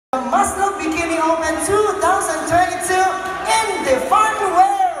Maslug Bikini Open 2022 in the final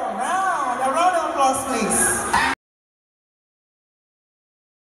round. A round of applause, please.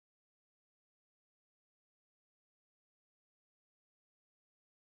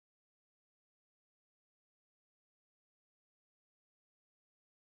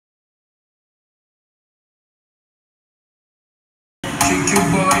 Shake your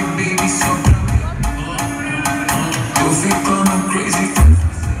body, baby, so tu fica no crazy.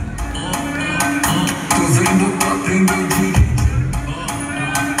 Tu vendo pra aprender o direito.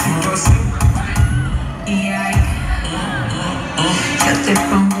 E aí, eu te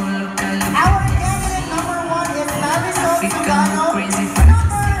pongo louca, louca. Our candidate number 1 is Maslug Ficando crazy,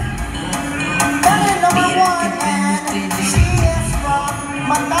 candidate number 1, and she is from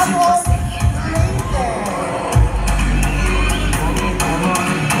Maganda.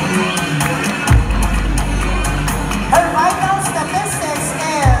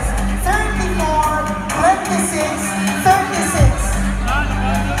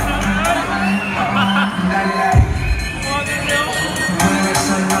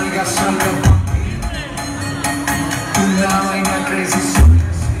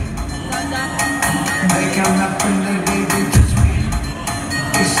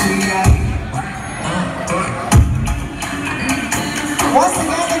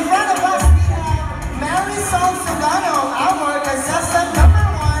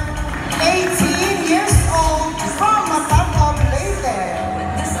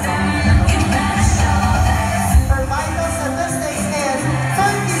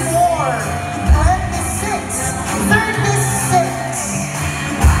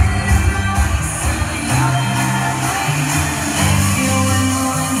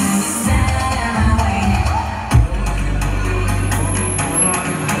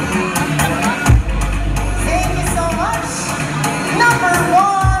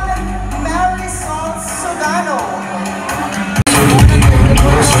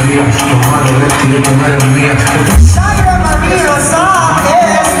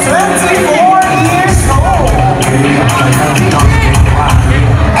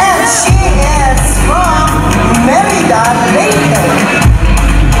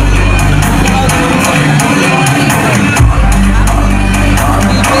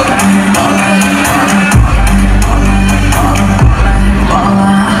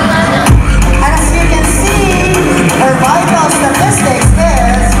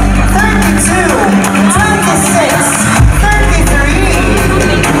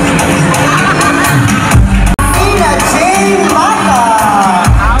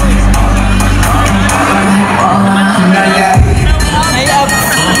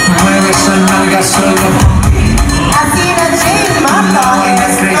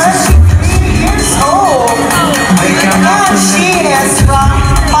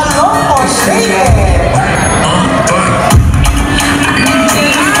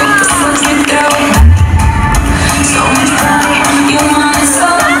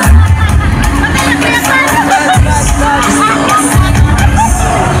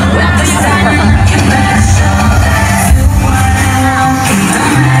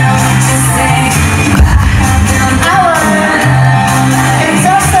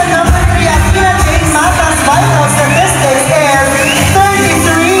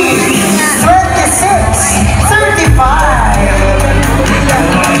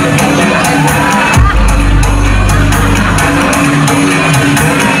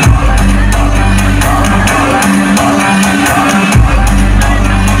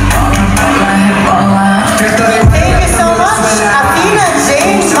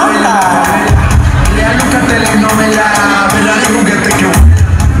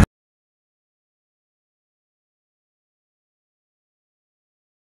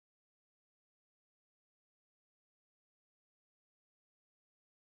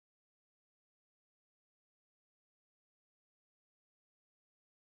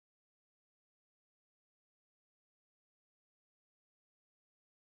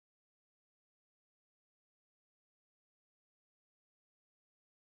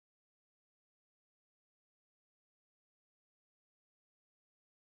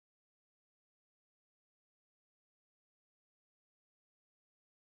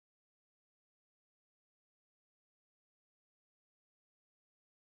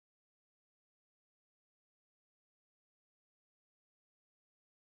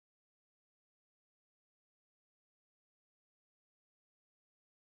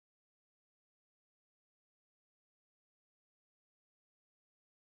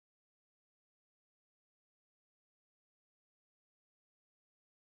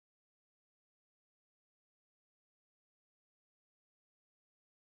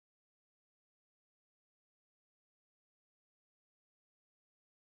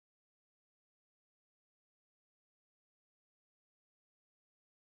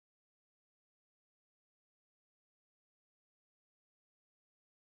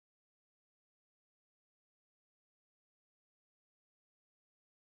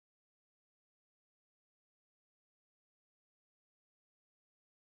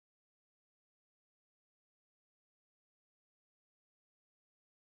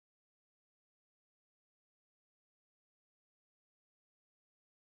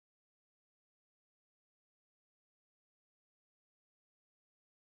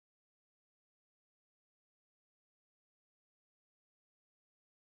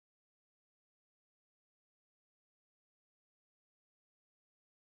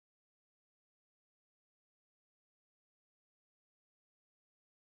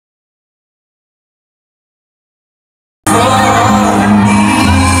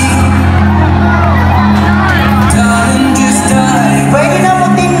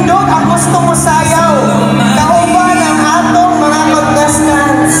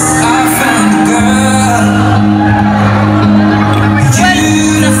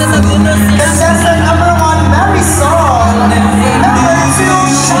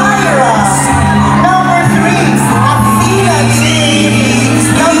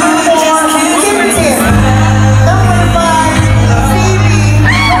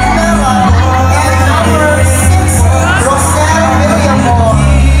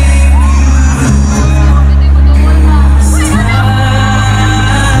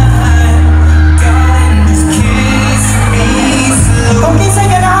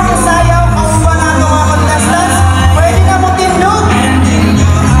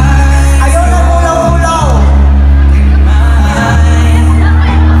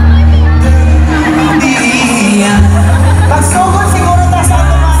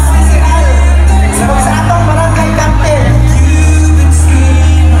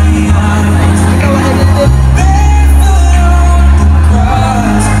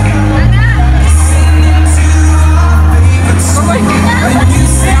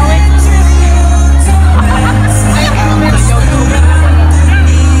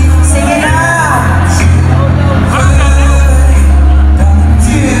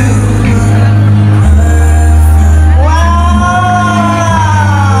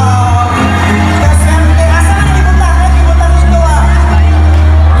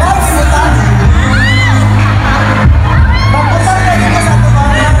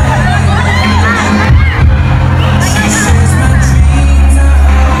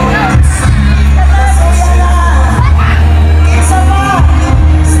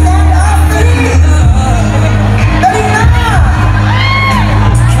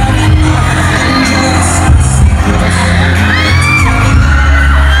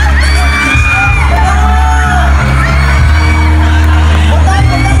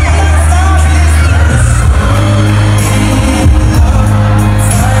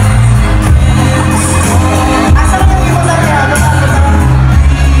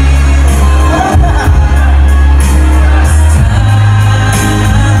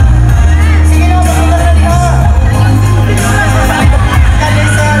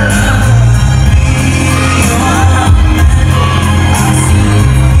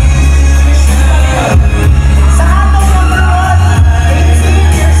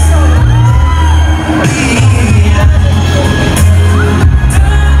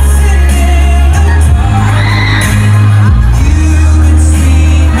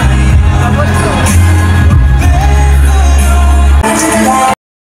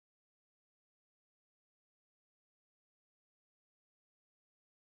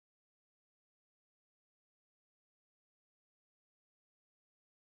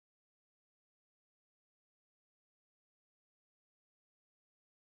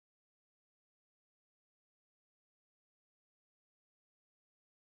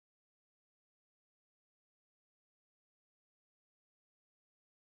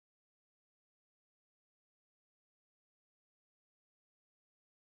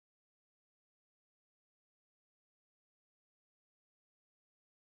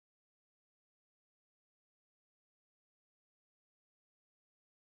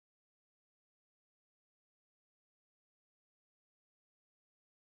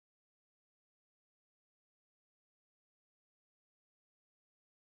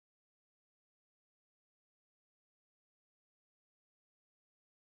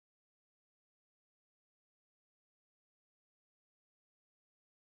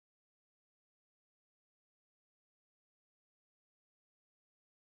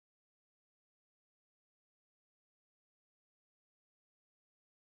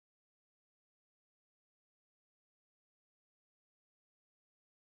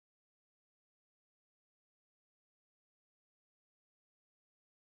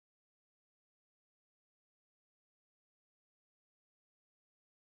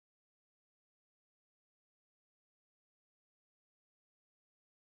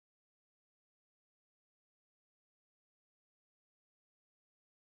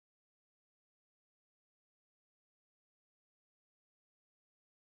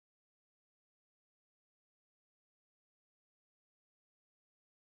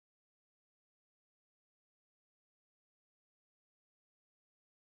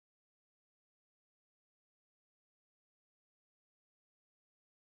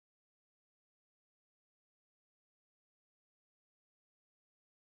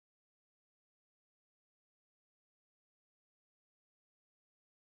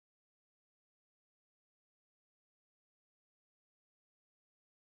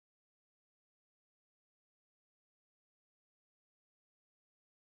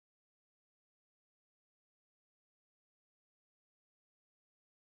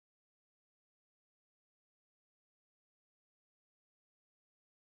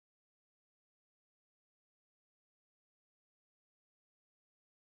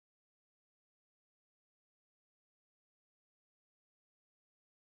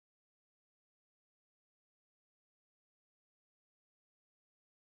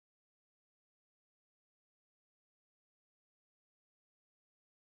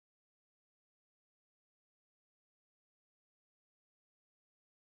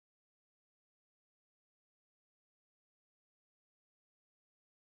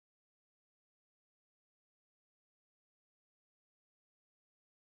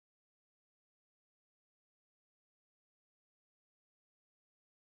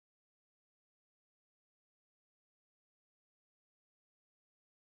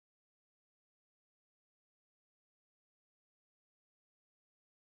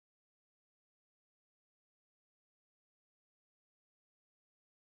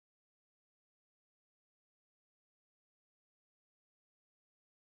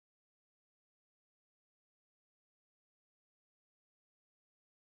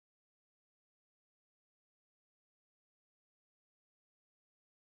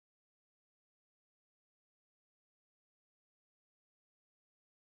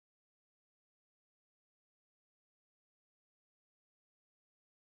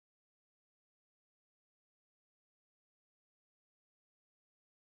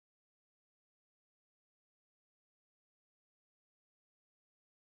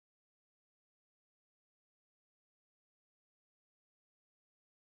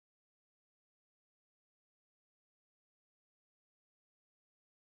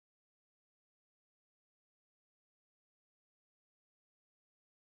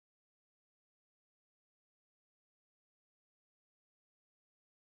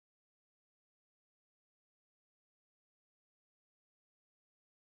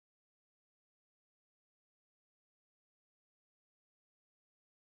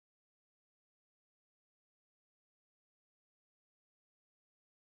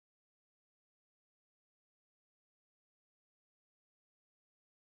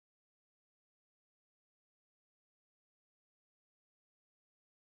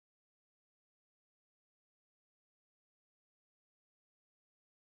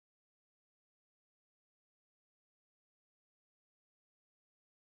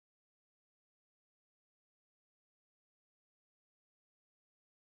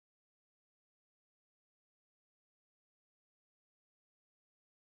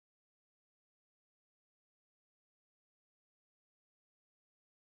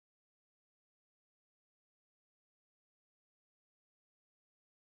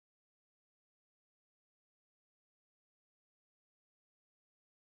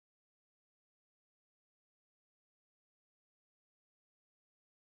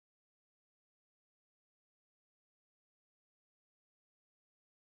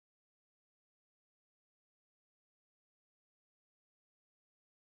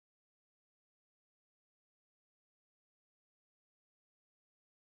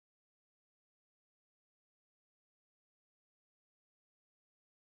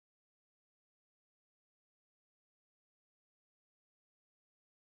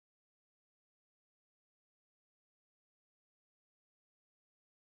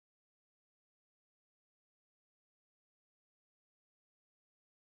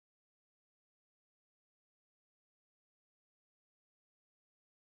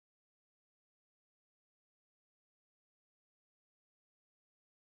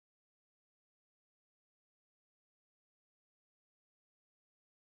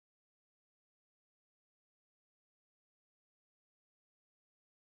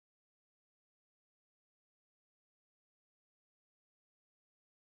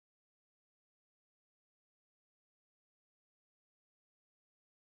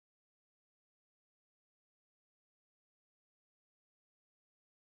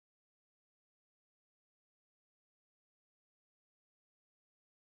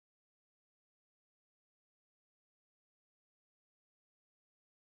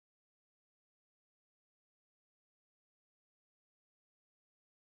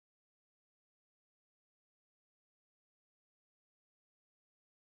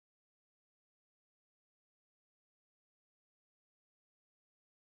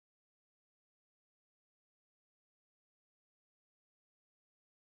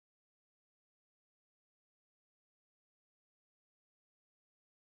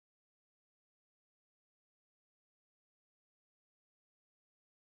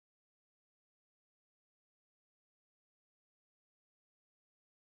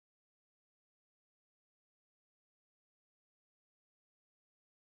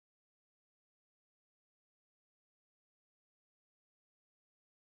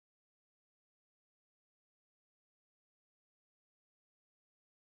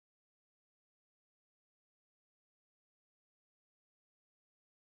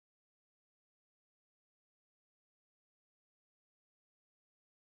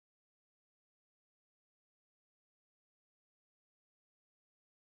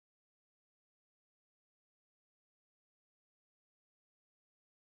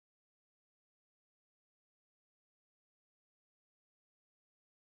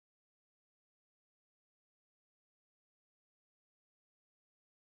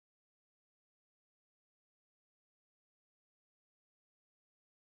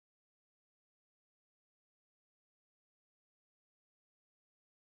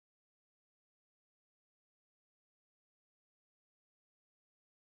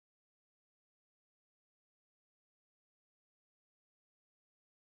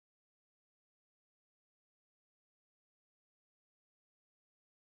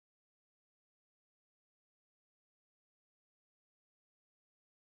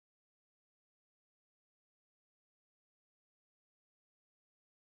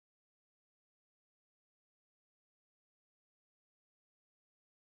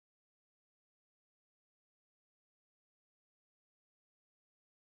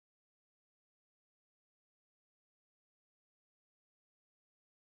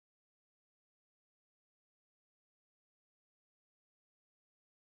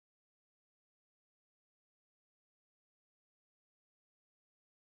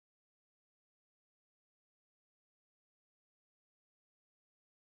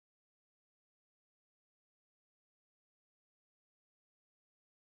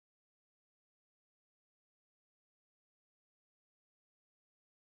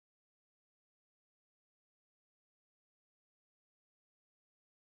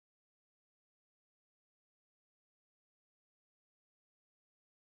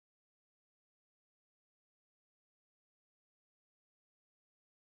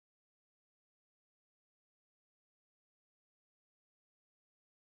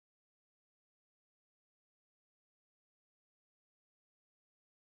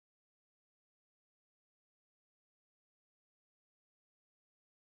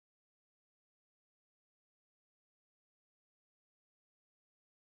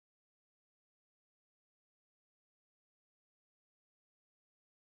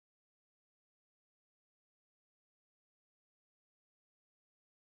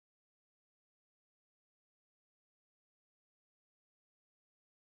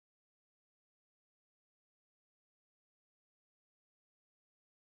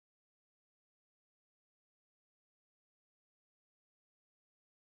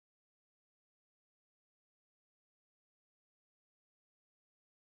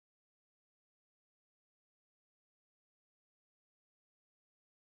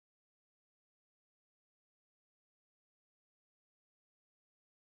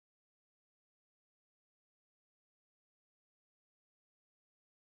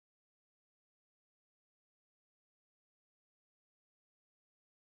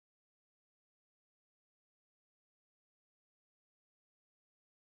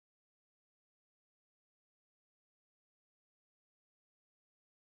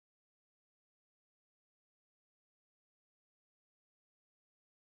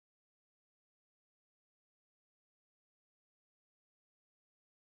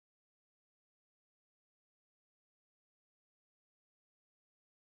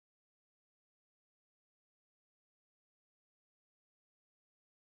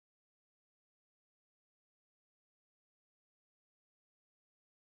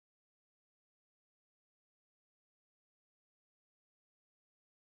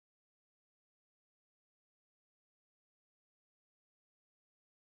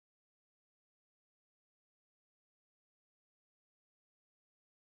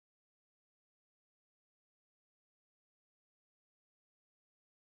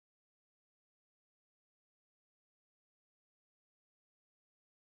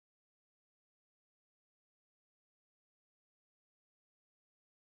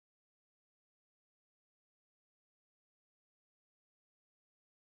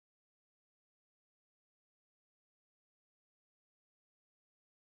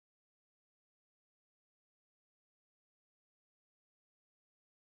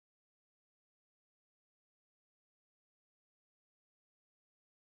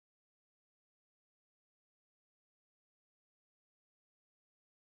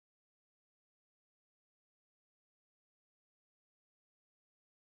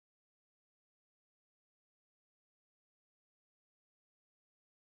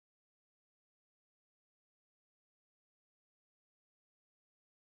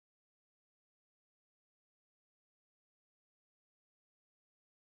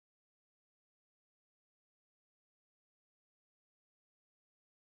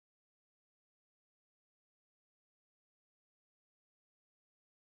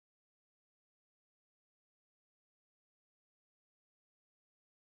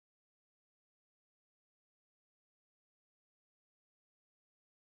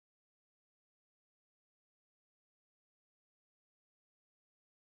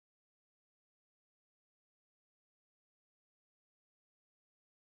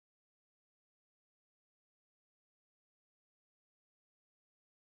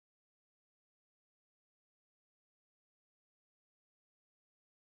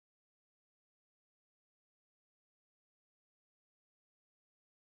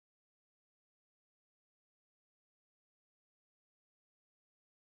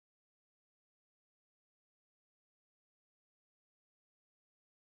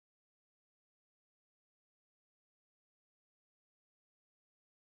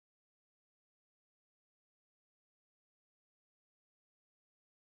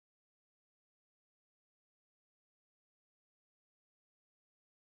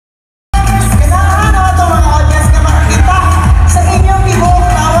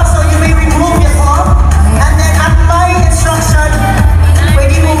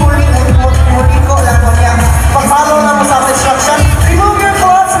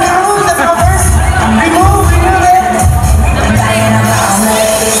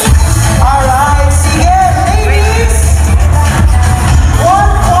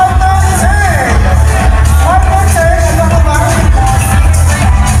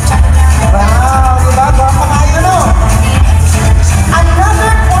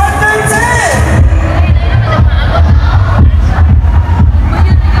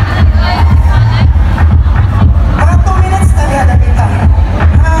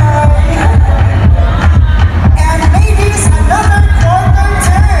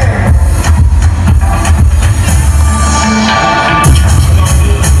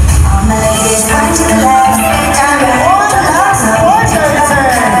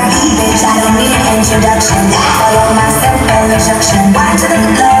 production. Follow my step, no instruction. Wine to the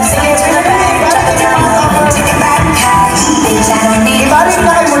left, sing it to the back. Drop it down low, take it back high. Bitch, I don't need Ibalik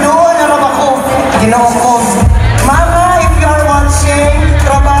na kay Muluon na ram ako. Ginoo ko. Mama, if you are watching,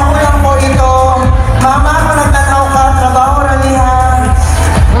 trabaho lang po ito. Mama, kung nagtanaw ka, trabaho rin niya.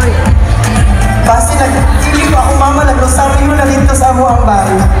 Basta nag-feeling ko ako, mama, nag-rosaryo na dito sa amo ang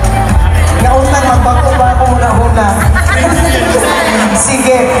bahay. Nautang, magbago ba ako muna-una?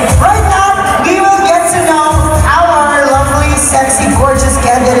 Sige. Right now, we will get to know our lovely, sexy, gorgeous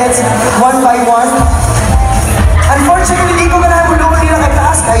candidates one by one. Unfortunately, hindi ko manahuluhan nila kay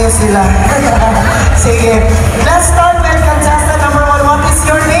taas kayo sila. Sige. Let's start with contestant number 1. What is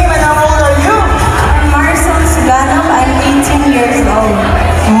your name and how old are you? I'm Marisol Suganov. I'm 18 years old.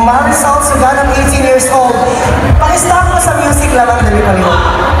 Marisol Suganov, 18 years old. Pag-start mo sa music lang ang dali-palihog.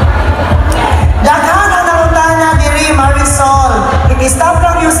 Daghan ang nangutana diri, Marisol. I-stop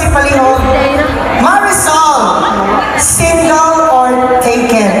lang music palihog. Marisol, single or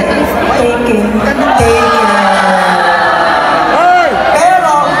taken? Taken. Taken.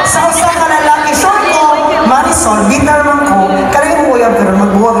 Pero, sa usang ka lalaki, sure ko, Marisol, bitar man ko, kanay mo uyab ka rin,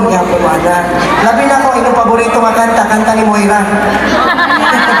 magbuwag niya po mana. Labi na ko, inyong paborito nga kanta, kanta ni Moira.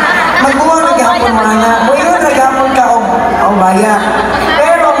 Magbuwag na gihapon mana. Moira, nagahapon ka, o baya.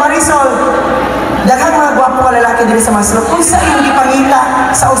 Pero, Marisol, daghang mga gwapo ka lalaki dili sa Maslug. Kung sa iyong ipangita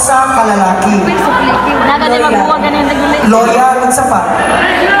sa usang ka lalaki. Loyal, unsa pa?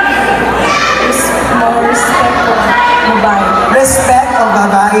 More respect ko. Babae. Respect o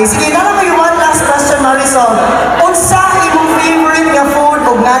babae. Sige, nalang mo yung one last question, Marisol. Unsa imong favorite nga food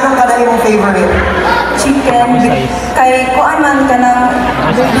o nganong ka na imong favorite? Chicken. Kay kuan man ka ng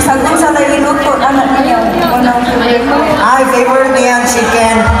bisag sa tayo iluto anak niya. Unang favorite ko. Ay, favorite niya ang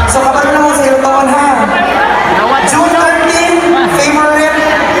chicken. So, kapag naman sa ilutoon ha? June 13, favorite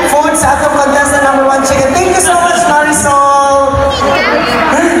food sa atong contestant number 1, chicken. Thank you so much, Marisol.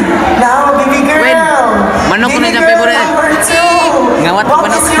 Now, baby girl. Wait, manok ko na Baby dyan, girl favorite. number 2. Ngawat What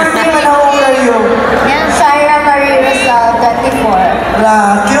manok. is your name and how old are you? Shira Marie Rizal,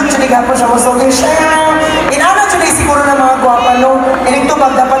 24. Cute, siya nagapon siya mo. So, share. Inana siya na siguro ng mga guwapa, no?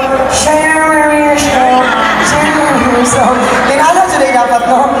 Iligtubag dapat, share. So, inana siya na dapat,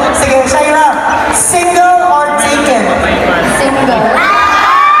 no? Sige, Shaira, single or taken? Single.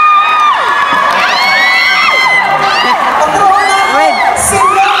 Patron na,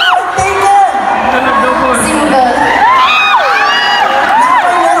 single or taken? Single. Now,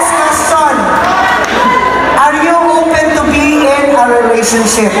 my next question. Are you open to be in a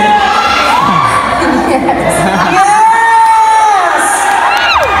relationship? Yes!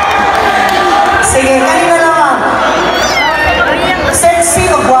 Sige, kanina lang. Sexy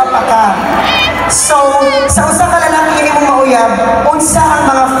o guwapa ka. So, sa usa ka lalaki nga imong mauyab, unsa ang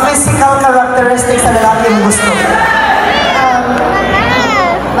mga physical characteristics na lalaki mo gusto?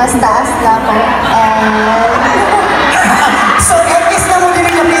 Mas taas na ako. So, X na mo din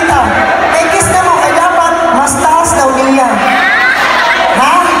kapita. X na mo, kaya dapat mas taas daw niya.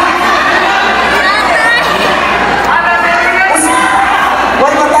 Ha?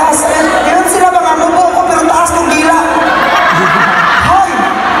 Why mataas? Ganun sila mga mubo ko, pero taas ng dila. Hoy!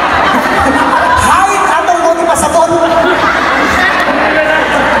 Height atong mo di pasabot.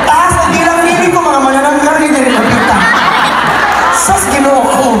 Taas ng dila, hindi ko mga manananggar ni din kapita. Sus, ginoo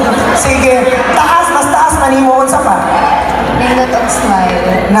ko. Sige, taas, mas taas manimoon sa pa. Nindot ang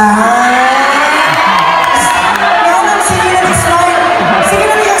smile. Nice! Ngayon, sige na mag-smile. Sige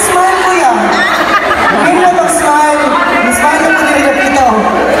na mag-smile, kuya. Ngayon na mag-smile. Smile na po din kapito.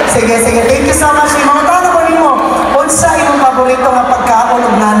 Sige, sige. Thank you so much. Yung mga tanong ko nimo, unsa imong paborito nga pagkaon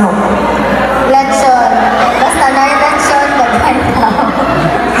ug nano? Lechon. Basta na yung lechon, maganda.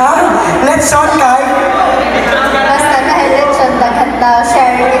 Ha? Let's short kay. Basta na yung lechon, maganda.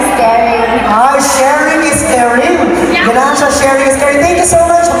 Sharing is caring. Ah, sharing is caring. Ganahan siya, sharing is caring. Thank you so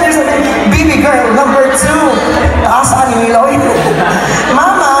much. Here's a baby girl number 2. Taas ang nilaw.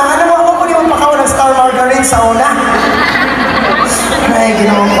 Mama, ano mo ako kung magpakaw ng Star Margarine sa una? Ay,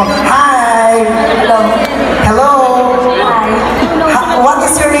 ginawa ko. Hi! Hello. Hello! Hi. What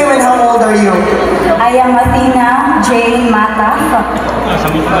is your name and how old are you? I am Athena Jane Mata,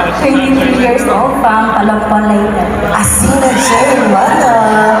 23 years old from Calahok, Leyte. Asina Jane, mata.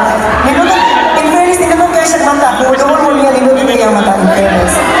 Nilugan, in fairness, nilugan kayo siya mata. Kung uluwan mo niya, nilugan kayo ang mata, in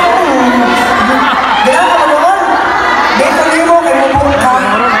fairness. Gano'n ka maluwan? Dito niyo mo, kayo mo ka.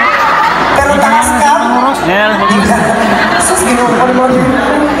 Pero taas ka. Sus, ginawa ko naman.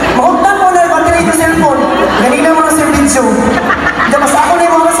 Mahugtan mo na yung battery ng cellphone. Ganina mo na sa video. Damas ako na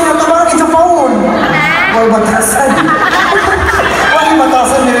yung mga sinatubangan ito phone. Huwag batasan. Huwag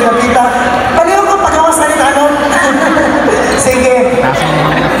batasan nila napita. Paliw ko pag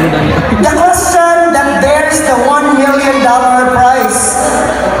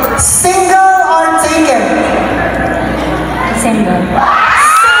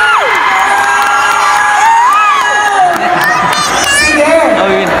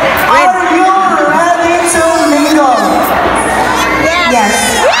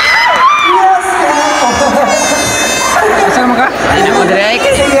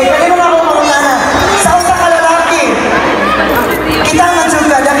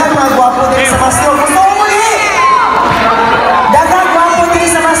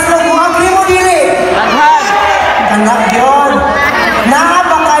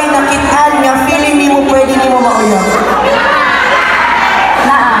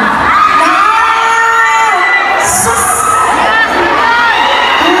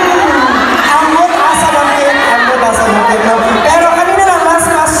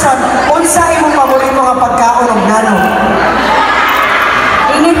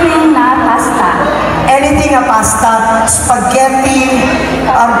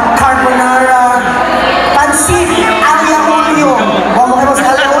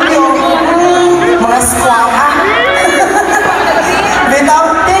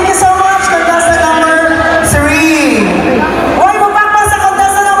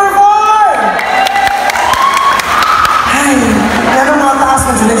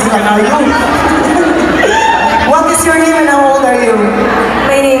kayo. What is your name and how old are you?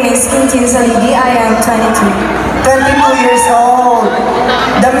 My name is Kintin Salidi. I am 22. 22 years old.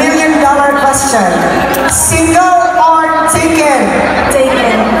 The $1,000,000 question. Single or taken? Taken.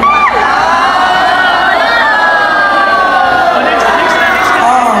 Taken.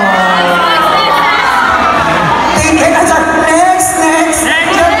 Next.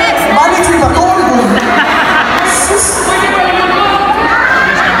 Balik si Batol. Sus.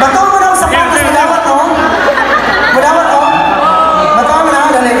 Batol mo na ako sa patas. Madawat mo. Batol mo na.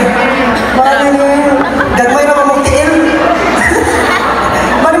 Dali. Gagmay na mamuktiin.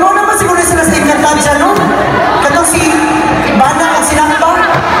 Bali mo naman siguro sila sa Encantadia, no? Katong si Bana at si Nakpa.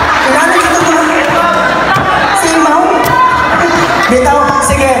 Inanay ito ko na. Si Imaw. Bitaw,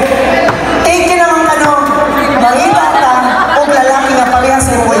 sige. Take naman ka no. Mangita ka o lalaki nga parehas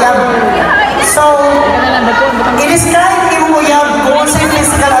sa uyab. So, i-describe yung uyab kung sa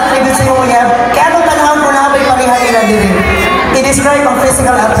physical attributes sa uyab. Kaya ano tanawag ko na ba'y pareha nila din? I-describe ang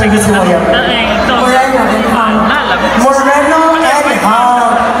physical attributes sa uyab. Moreno and Hang. Moreno and Hang.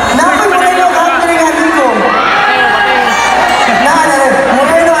 Nakoy Moreno and Hang na nga dito.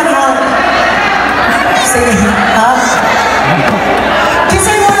 Moreno and Hang. Sige, ha?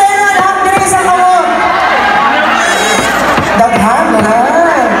 Kisay Moreno and Hang din sa kawag. Daghan na.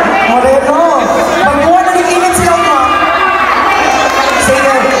 Moreno. Magbuha na nag-init sila mo.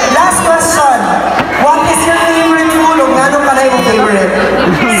 Sige, last question. What is your favorite food? O nga nung kanay mong favorite?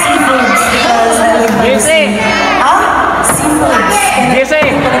 Seafoods. Because I live by the sea. Ha? Seafoods.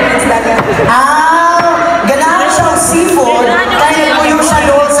 Philippines dagat. Ganahan siyang seafood, kaya ipuyong siya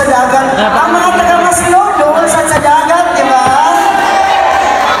doon sa dagat. Ang mga taga-Maslug doon sa dagat, di ba?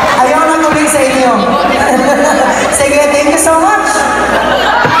 Ayaw na tubig sa inyo. Sige, thank you so much.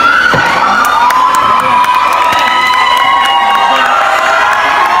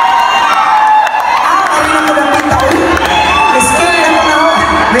 Kanina ko lang bitaw. Skill na ko na ako.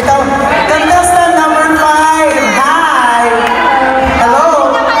 Bitaw. Contestant number 5. Hi! Hello!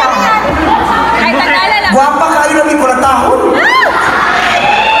 Guwapa kayo lang ikulatahon.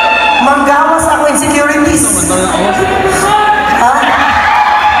 Manggawas ako insecurities. Ha?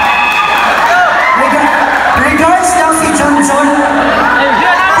 Regards daw si Junjun.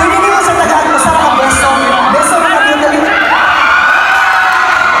 Pwede niyo sa Tagalog mo sa mga beso. Beso na kami dali.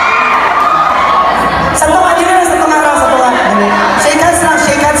 Sa tunga, dito na sa tunga raw, sa tunga. Shake hands lang.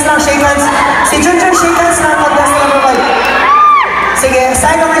 Si Junjun, shake hands lang. Pag-beso lang babay. Sige,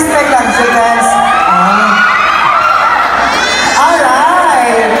 sign of respect lang. Shake hands.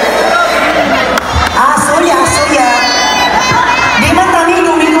 Alright. Suya. Di man kami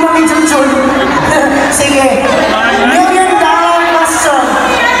kami Junjun. Sige. $1,000,000 question.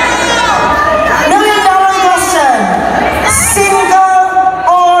 $1,000,000 question. Single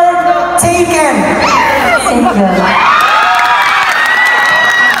or taken? Single.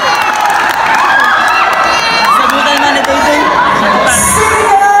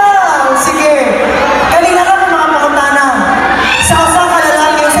 Single! Sige. Kanina ka mga pakutana. Sa usa ka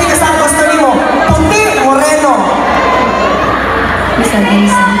lalaki, sa isang gusto ni mo. Puti, moreno.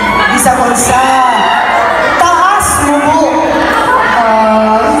 Isa. Isa konsa. Taas, mubo.